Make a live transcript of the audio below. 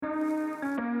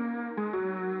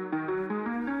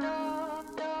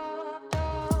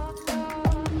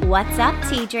What's up,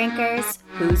 tea drinkers?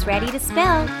 Who's ready to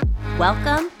spill?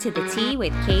 Welcome to the Tea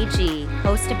with KG,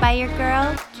 hosted by your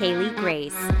girl, Kaylee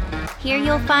Grace. Here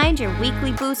you'll find your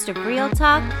weekly boost of real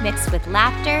talk mixed with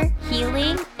laughter,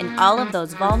 healing, and all of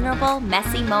those vulnerable,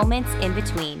 messy moments in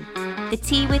between. The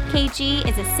Tea with KG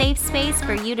is a safe space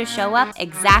for you to show up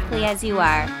exactly as you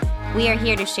are. We are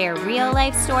here to share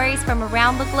real-life stories from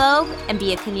around the globe and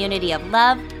be a community of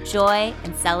love, joy,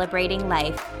 and celebrating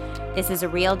life. This is a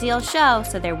real deal show,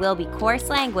 so there will be coarse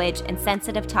language and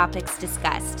sensitive topics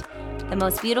discussed. The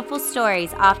most beautiful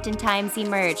stories oftentimes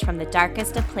emerge from the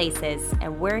darkest of places,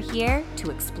 and we're here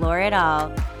to explore it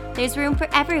all. There's room for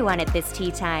everyone at this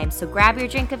tea time, so grab your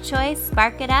drink of choice,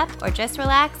 spark it up, or just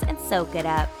relax and soak it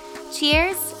up.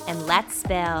 Cheers, and let's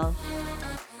spill.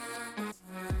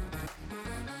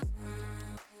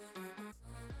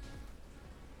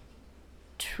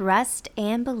 Trust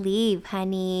and believe,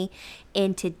 honey.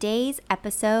 In today's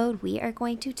episode, we are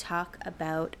going to talk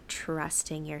about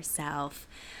trusting yourself.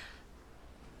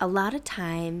 A lot of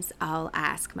times I'll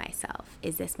ask myself,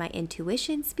 is this my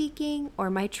intuition speaking or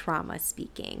my trauma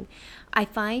speaking? I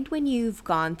find when you've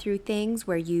gone through things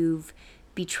where you've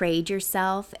betrayed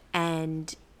yourself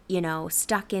and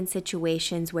stuck in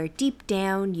situations where deep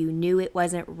down you knew it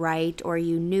wasn't right, or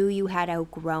you knew you had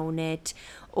outgrown it,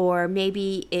 or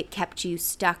maybe it kept you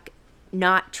stuck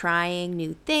not trying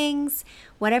new things,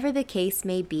 whatever the case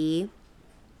may be,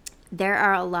 there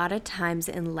are a lot of times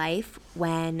in life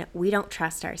when we don't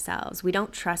trust ourselves. We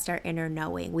don't trust our inner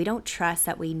knowing. We don't trust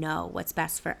that we know what's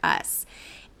best for us.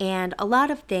 And a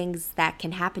lot of things that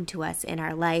can happen to us in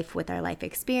our life with our life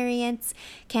experience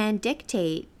can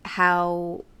dictate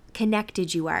how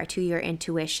connected you are to your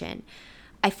intuition.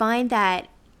 I find that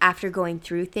after going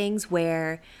through things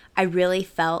where I really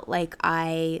felt like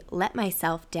I let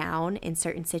myself down in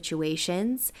certain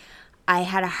situations, I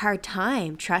had a hard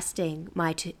time trusting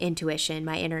my intuition,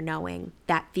 my inner knowing,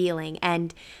 that feeling.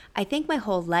 And I think my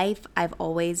whole life I've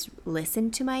always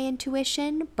listened to my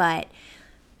intuition, but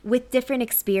with different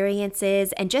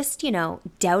experiences and just,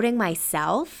 doubting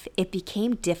myself, it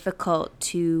became difficult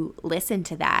to listen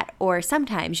to that. Or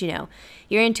sometimes, your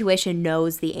intuition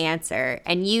knows the answer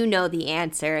and you know the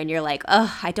answer and you're like,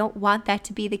 oh, I don't want that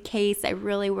to be the case. I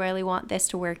really, really want this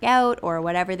to work out, or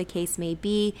whatever the case may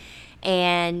be.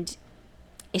 And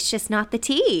it's just not the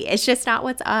tea. It's just not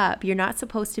what's up. You're not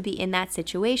supposed to be in that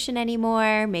situation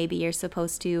anymore. Maybe you're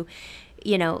supposed to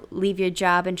leave your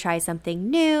job and try something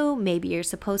new. Maybe you're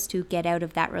supposed to get out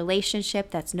of that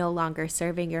relationship that's no longer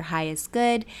serving your highest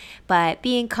good. But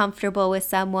being comfortable with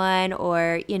someone,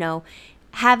 or,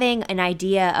 having an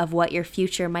idea of what your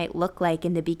future might look like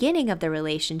in the beginning of the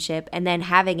relationship, and then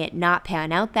having it not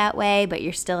pan out that way, but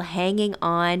you're still hanging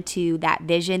on to that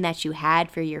vision that you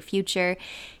had for your future,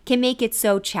 can make it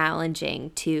so challenging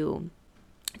to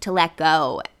let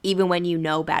go, even when you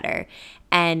know better.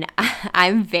 And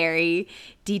I'm very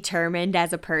determined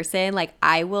as a person. Like,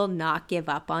 I will not give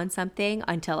up on something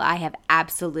until I have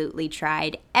absolutely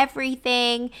tried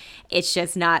everything. It's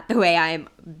just not the way I'm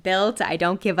built. I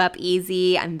don't give up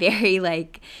easy. I'm very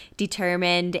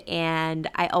determined, and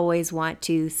I always want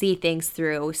to see things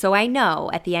through. So I know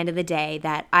at the end of the day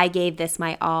that I gave this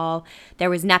my all. There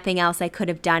was nothing else I could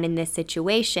have done in this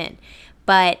situation.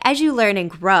 But as you learn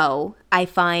and grow, I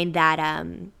find that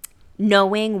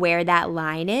knowing where that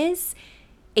line is,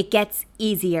 it gets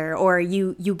easier, or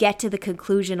you get to the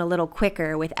conclusion a little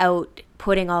quicker without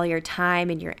putting all your time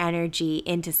and your energy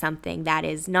into something that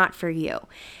is not for you.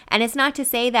 And it's not to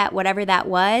say that whatever that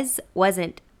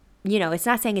wasn't, it's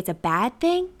not saying it's a bad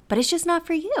thing, but it's just not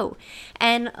for you.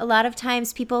 And a lot of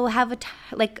times people have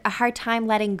a hard time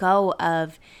letting go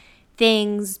of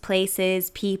things,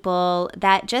 places, people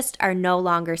that just are no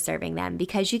longer serving them,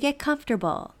 because you get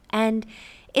comfortable. And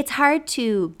it's hard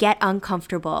to get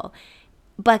uncomfortable,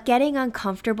 but getting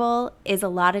uncomfortable is a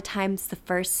lot of times the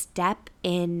first step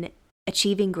in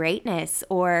achieving greatness,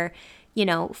 or,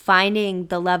 finding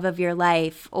the love of your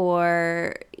life,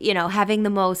 or, having the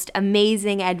most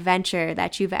amazing adventure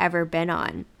that you've ever been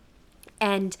on.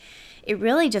 And it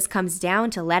really just comes down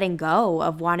to letting go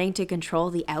of wanting to control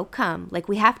the outcome.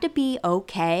 We have to be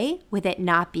okay with it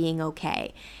not being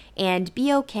okay, and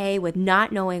be okay with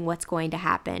not knowing what's going to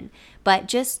happen. But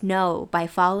just know, by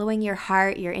following your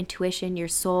heart, your intuition, your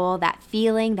soul, that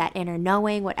feeling, that inner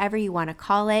knowing, whatever you want to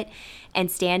call it, and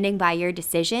standing by your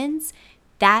decisions,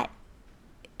 that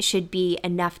should be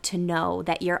enough to know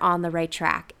that you're on the right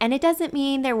track. And it doesn't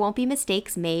mean there won't be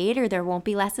mistakes made or there won't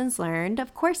be lessons learned.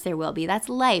 Of course there will be. That's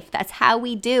life. That's how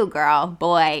we do, girl,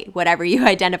 boy, whatever you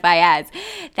identify as.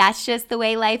 That's just the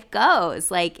way life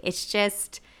goes.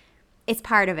 It's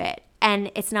part of it.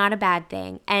 And it's not a bad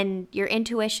thing. And your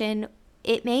intuition,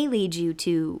 it may lead you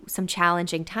to some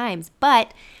challenging times,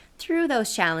 but through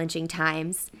those challenging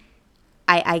times,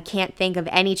 I can't think of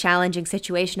any challenging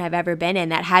situation I've ever been in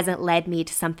that hasn't led me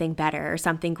to something better or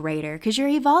something greater, because you're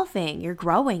evolving, you're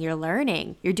growing, you're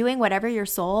learning, you're doing whatever your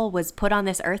soul was put on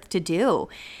this earth to do.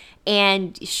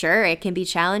 And sure, it can be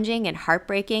challenging and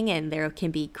heartbreaking, and there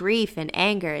can be grief and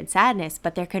anger and sadness,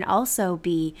 but there can also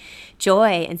be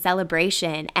joy and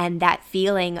celebration and that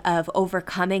feeling of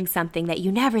overcoming something that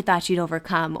you never thought you'd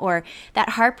overcome, or that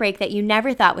heartbreak that you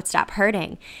never thought would stop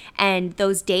hurting. And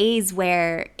those days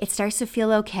where it starts to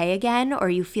feel okay again,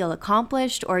 or you feel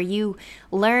accomplished, or you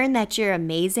learn that you're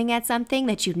amazing at something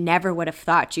that you never would have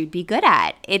thought you'd be good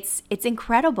at. It's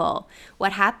incredible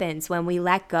what happens when we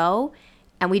let go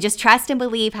and we just trust and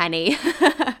believe, honey.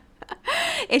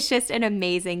 It's just an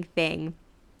amazing thing.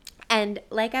 And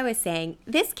like I was saying,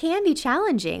 this can be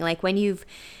challenging. Like when you've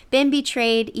been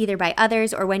betrayed either by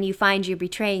others or when you find you're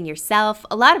betraying yourself.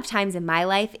 A lot of times in my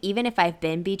life, even if I've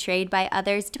been betrayed by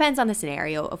others, depends on the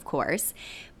scenario, of course.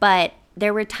 But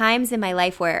there were times in my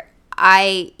life where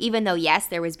even though, yes,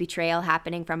 there was betrayal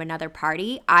happening from another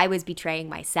party, I was betraying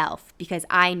myself because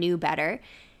I knew better.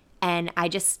 And I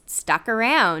just stuck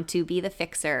around to be the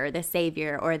fixer, the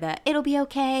savior, or the it'll be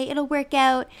okay, it'll work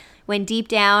out. When deep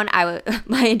down,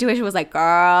 my intuition was like,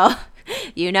 girl,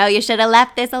 you should have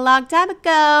left this a long time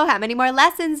ago. How many more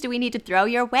lessons do we need to throw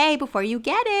your way before you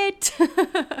get it?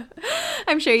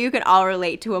 I'm sure you could all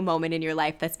relate to a moment in your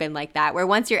life that's been like that, where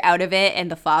once you're out of it and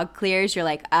the fog clears, you're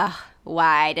like, ugh.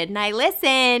 Why didn't I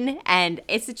listen? And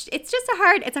it's just a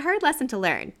hard lesson to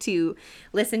learn, to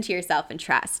listen to yourself and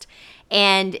trust.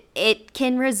 And it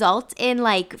can result in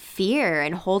like fear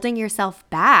and holding yourself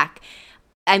back.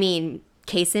 I mean,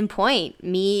 case in point,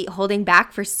 me holding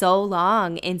back for so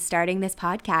long in starting this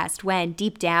podcast, when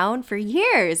deep down for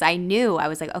years I knew, I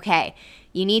was like, okay,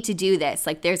 you need to do this.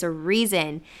 Like there's a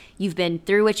reason you've been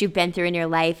through what you've been through in your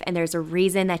life, and there's a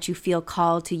reason that you feel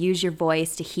called to use your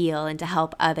voice to heal and to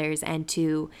help others and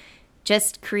to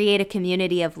just create a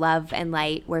community of love and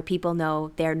light where people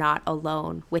know they're not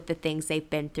alone with the things they've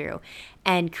been through.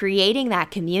 And creating that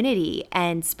community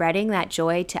and spreading that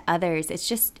joy to others,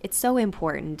 it's so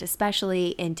important, especially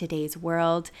in today's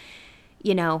world.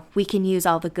 You know, we can use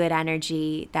all the good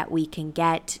energy that we can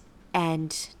get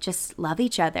and just love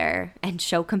each other and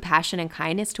show compassion and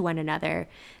kindness to one another.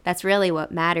 That's really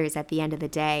what matters at the end of the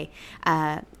day.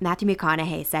 Matthew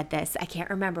McConaughey said this. I can't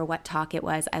remember what talk it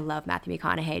was. I love Matthew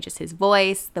McConaughey, just his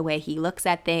voice, the way he looks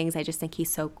at things. I just think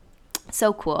he's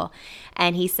so cool.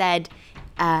 And he said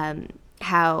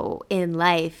how in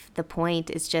life, the point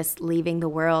is just leaving the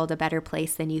world a better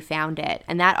place than you found it.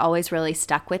 And that always really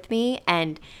stuck with me.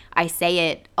 And I say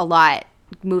it a lot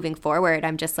moving forward.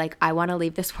 I'm just like, I want to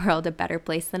leave this world a better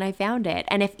place than I found it.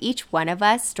 And if each one of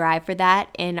us strive for that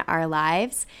in our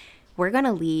lives, we're going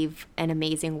to leave an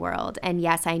amazing world. And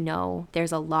yes, I know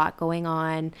there's a lot going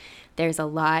on. There's a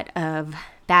lot of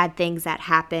bad things that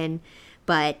happen,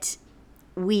 but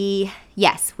we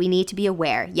need to be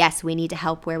aware. Yes, we need to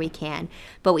help where we can,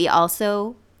 but we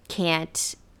also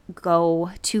can't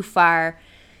go too far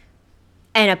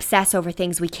and obsess over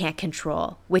things we can't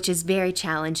control, which is very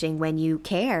challenging when you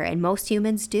care. And most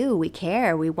humans do. We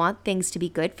care. We want things to be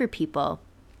good for people.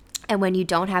 And when you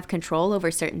don't have control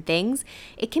over certain things,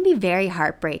 it can be very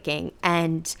heartbreaking.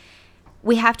 And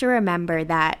we have to remember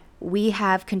that we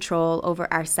have control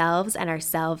over ourselves and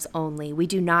ourselves only. We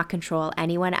do not control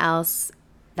anyone else.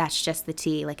 That's just the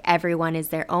tea. Like everyone is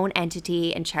their own entity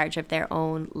in charge of their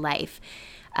own life.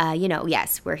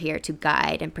 Yes, we're here to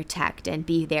guide and protect and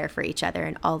be there for each other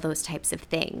and all those types of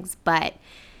things. But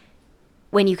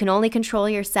when you can only control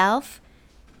yourself,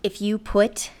 if you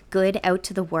put good out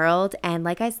to the world and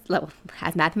as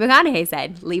Matthew McConaughey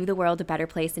said, leave the world a better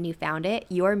place than you found it,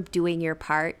 you're doing your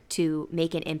part to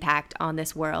make an impact on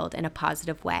this world in a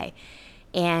positive way.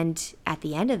 And at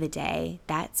the end of the day,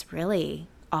 that's really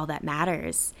all that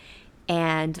matters.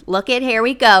 And here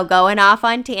we go, going off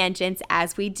on tangents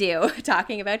as we do,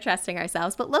 talking about trusting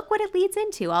ourselves. But look what it leads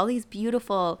into, all these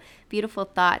beautiful, beautiful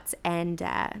thoughts and,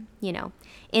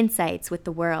 insights with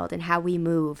the world and how we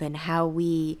move and how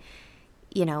we,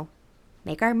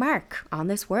 make our mark on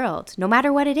this world, no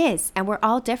matter what it is. And we're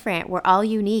all different. We're all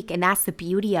unique. And that's the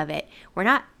beauty of it. We're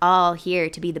not all here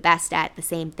to be the best at the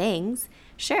same things.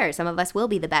 Sure, some of us will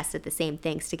be the best at the same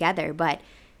things together, but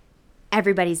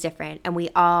everybody's different, and we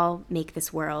all make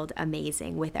this world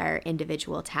amazing with our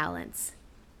individual talents.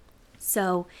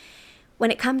 So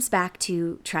when it comes back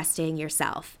to trusting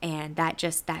yourself and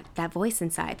that voice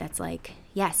inside that's like,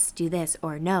 yes, do this,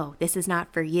 or no, this is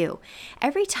not for you.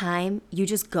 Every time you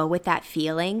just go with that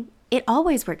feeling, it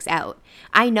always works out.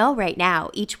 I know right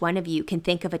now, each one of you can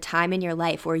think of a time in your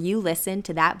life where you listened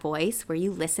to that voice, where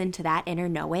you listened to that inner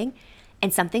knowing,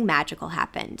 and something magical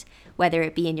happened, whether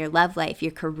it be in your love life,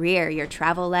 your career, your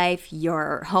travel life,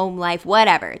 your home life,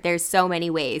 whatever. There's so many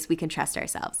ways we can trust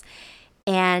ourselves.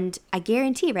 And I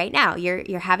guarantee right now,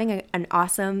 you're having an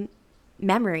awesome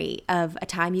memory of a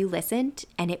time you listened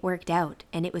and it worked out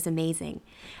and it was amazing.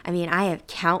 I mean, I have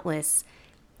countless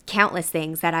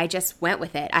things that I just went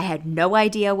with it. I had no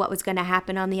idea what was going to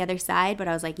happen on the other side, but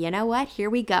I was like, you know what? Here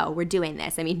we go. We're doing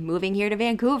this. I mean, moving here to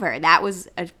Vancouver, that was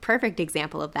a perfect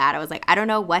example of that. I was like, I don't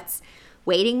know what's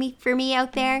waiting for me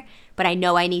out there, but I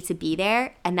know I need to be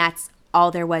there. And that's all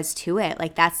there was to it.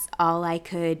 Like, that's all I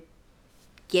could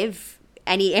give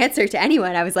any answer to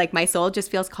anyone. I was like, my soul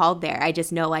just feels called there. I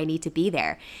just know I need to be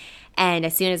there. And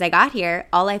as soon as I got here,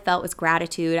 all I felt was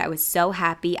gratitude. I was so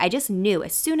happy. I just knew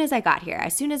as soon as I got here,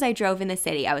 as soon as I drove in the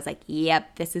city, I was like,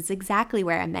 yep, this is exactly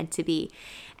where I'm meant to be.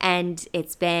 And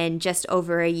it's been just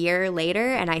over a year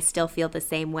later, and I still feel the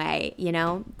same way. You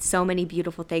know, so many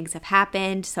beautiful things have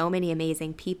happened. So many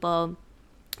amazing people,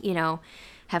 you know,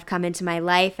 have come into my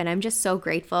life. And I'm just so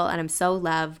grateful and I'm so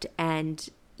loved. And,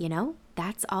 you know,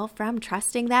 that's all from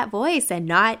trusting that voice and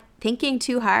not thinking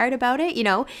too hard about it, you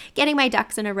know, getting my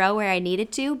ducks in a row where I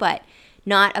needed to, but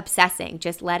not obsessing,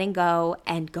 just letting go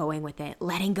and going with it.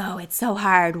 Letting go. It's so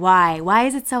hard. Why? Why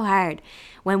is it so hard?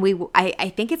 When I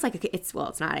think it's like, it's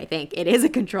not, I think it is a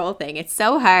control thing. It's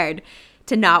so hard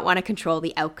to not want to control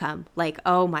the outcome. Like,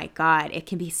 oh my God, it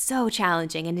can be so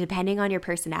challenging. And depending on your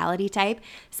personality type,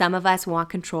 some of us want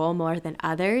control more than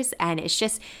others. And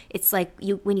it's like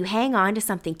when you hang on to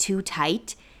something too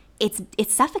tight,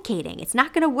 it's suffocating. It's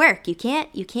not going to work. You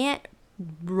can't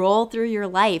roll through your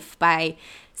life by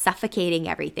suffocating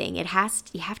everything. You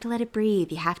have to let it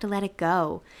breathe. You have to let it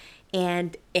go.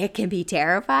 And it can be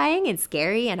terrifying and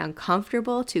scary and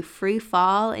uncomfortable to free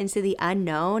fall into the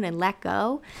unknown and let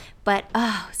go. But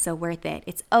oh, so worth it.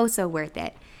 It's oh so worth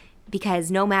it.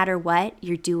 Because no matter what,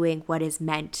 you're doing what is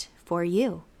meant for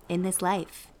you in this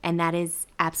life. And that is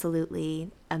absolutely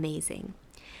amazing.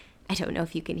 I don't know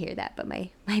if you can hear that, but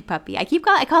my puppy, I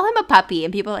call him a puppy,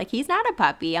 and people are like, he's not a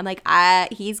puppy. I'm like,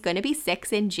 he's going to be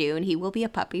 6 in June. He will be a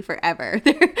puppy forever.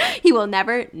 He will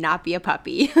never not be a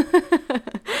puppy.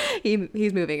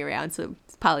 He's moving around, so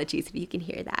apologies if you can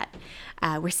hear that.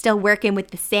 We're still working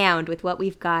with the sound, with what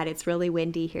we've got. It's really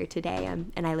windy here today,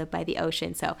 and I live by the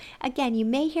ocean. So again, you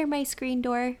may hear my screen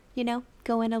door,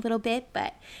 going a little bit,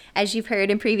 but as you've heard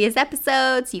in previous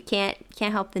episodes, you can't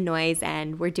help the noise,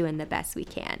 and we're doing the best we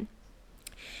can.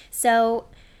 So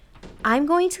I'm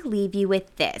going to leave you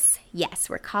with this. Yes,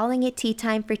 we're calling it tea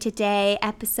time for today,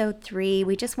 episode 3.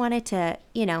 We just wanted to,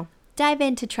 dive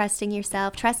into trusting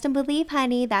yourself. Trust and believe,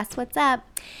 honey. That's what's up.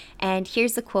 And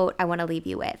here's the quote I want to leave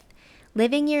you with.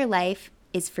 Living your life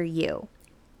is for you.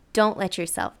 Don't let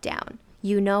yourself down.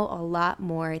 You know a lot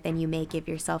more than you may give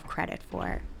yourself credit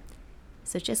for.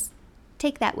 So just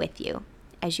take that with you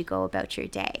as you go about your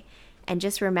day. And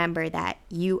just remember that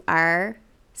you are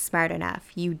smart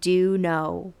enough. You do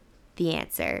know the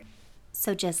answer.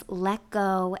 So just let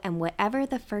go, and whatever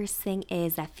the first thing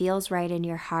is that feels right in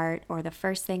your heart, or the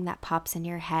first thing that pops in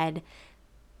your head,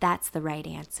 that's the right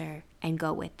answer, and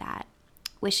go with that.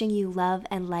 Wishing you love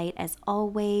and light as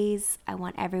always. I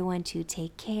want everyone to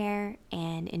take care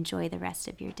and enjoy the rest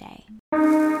of your day.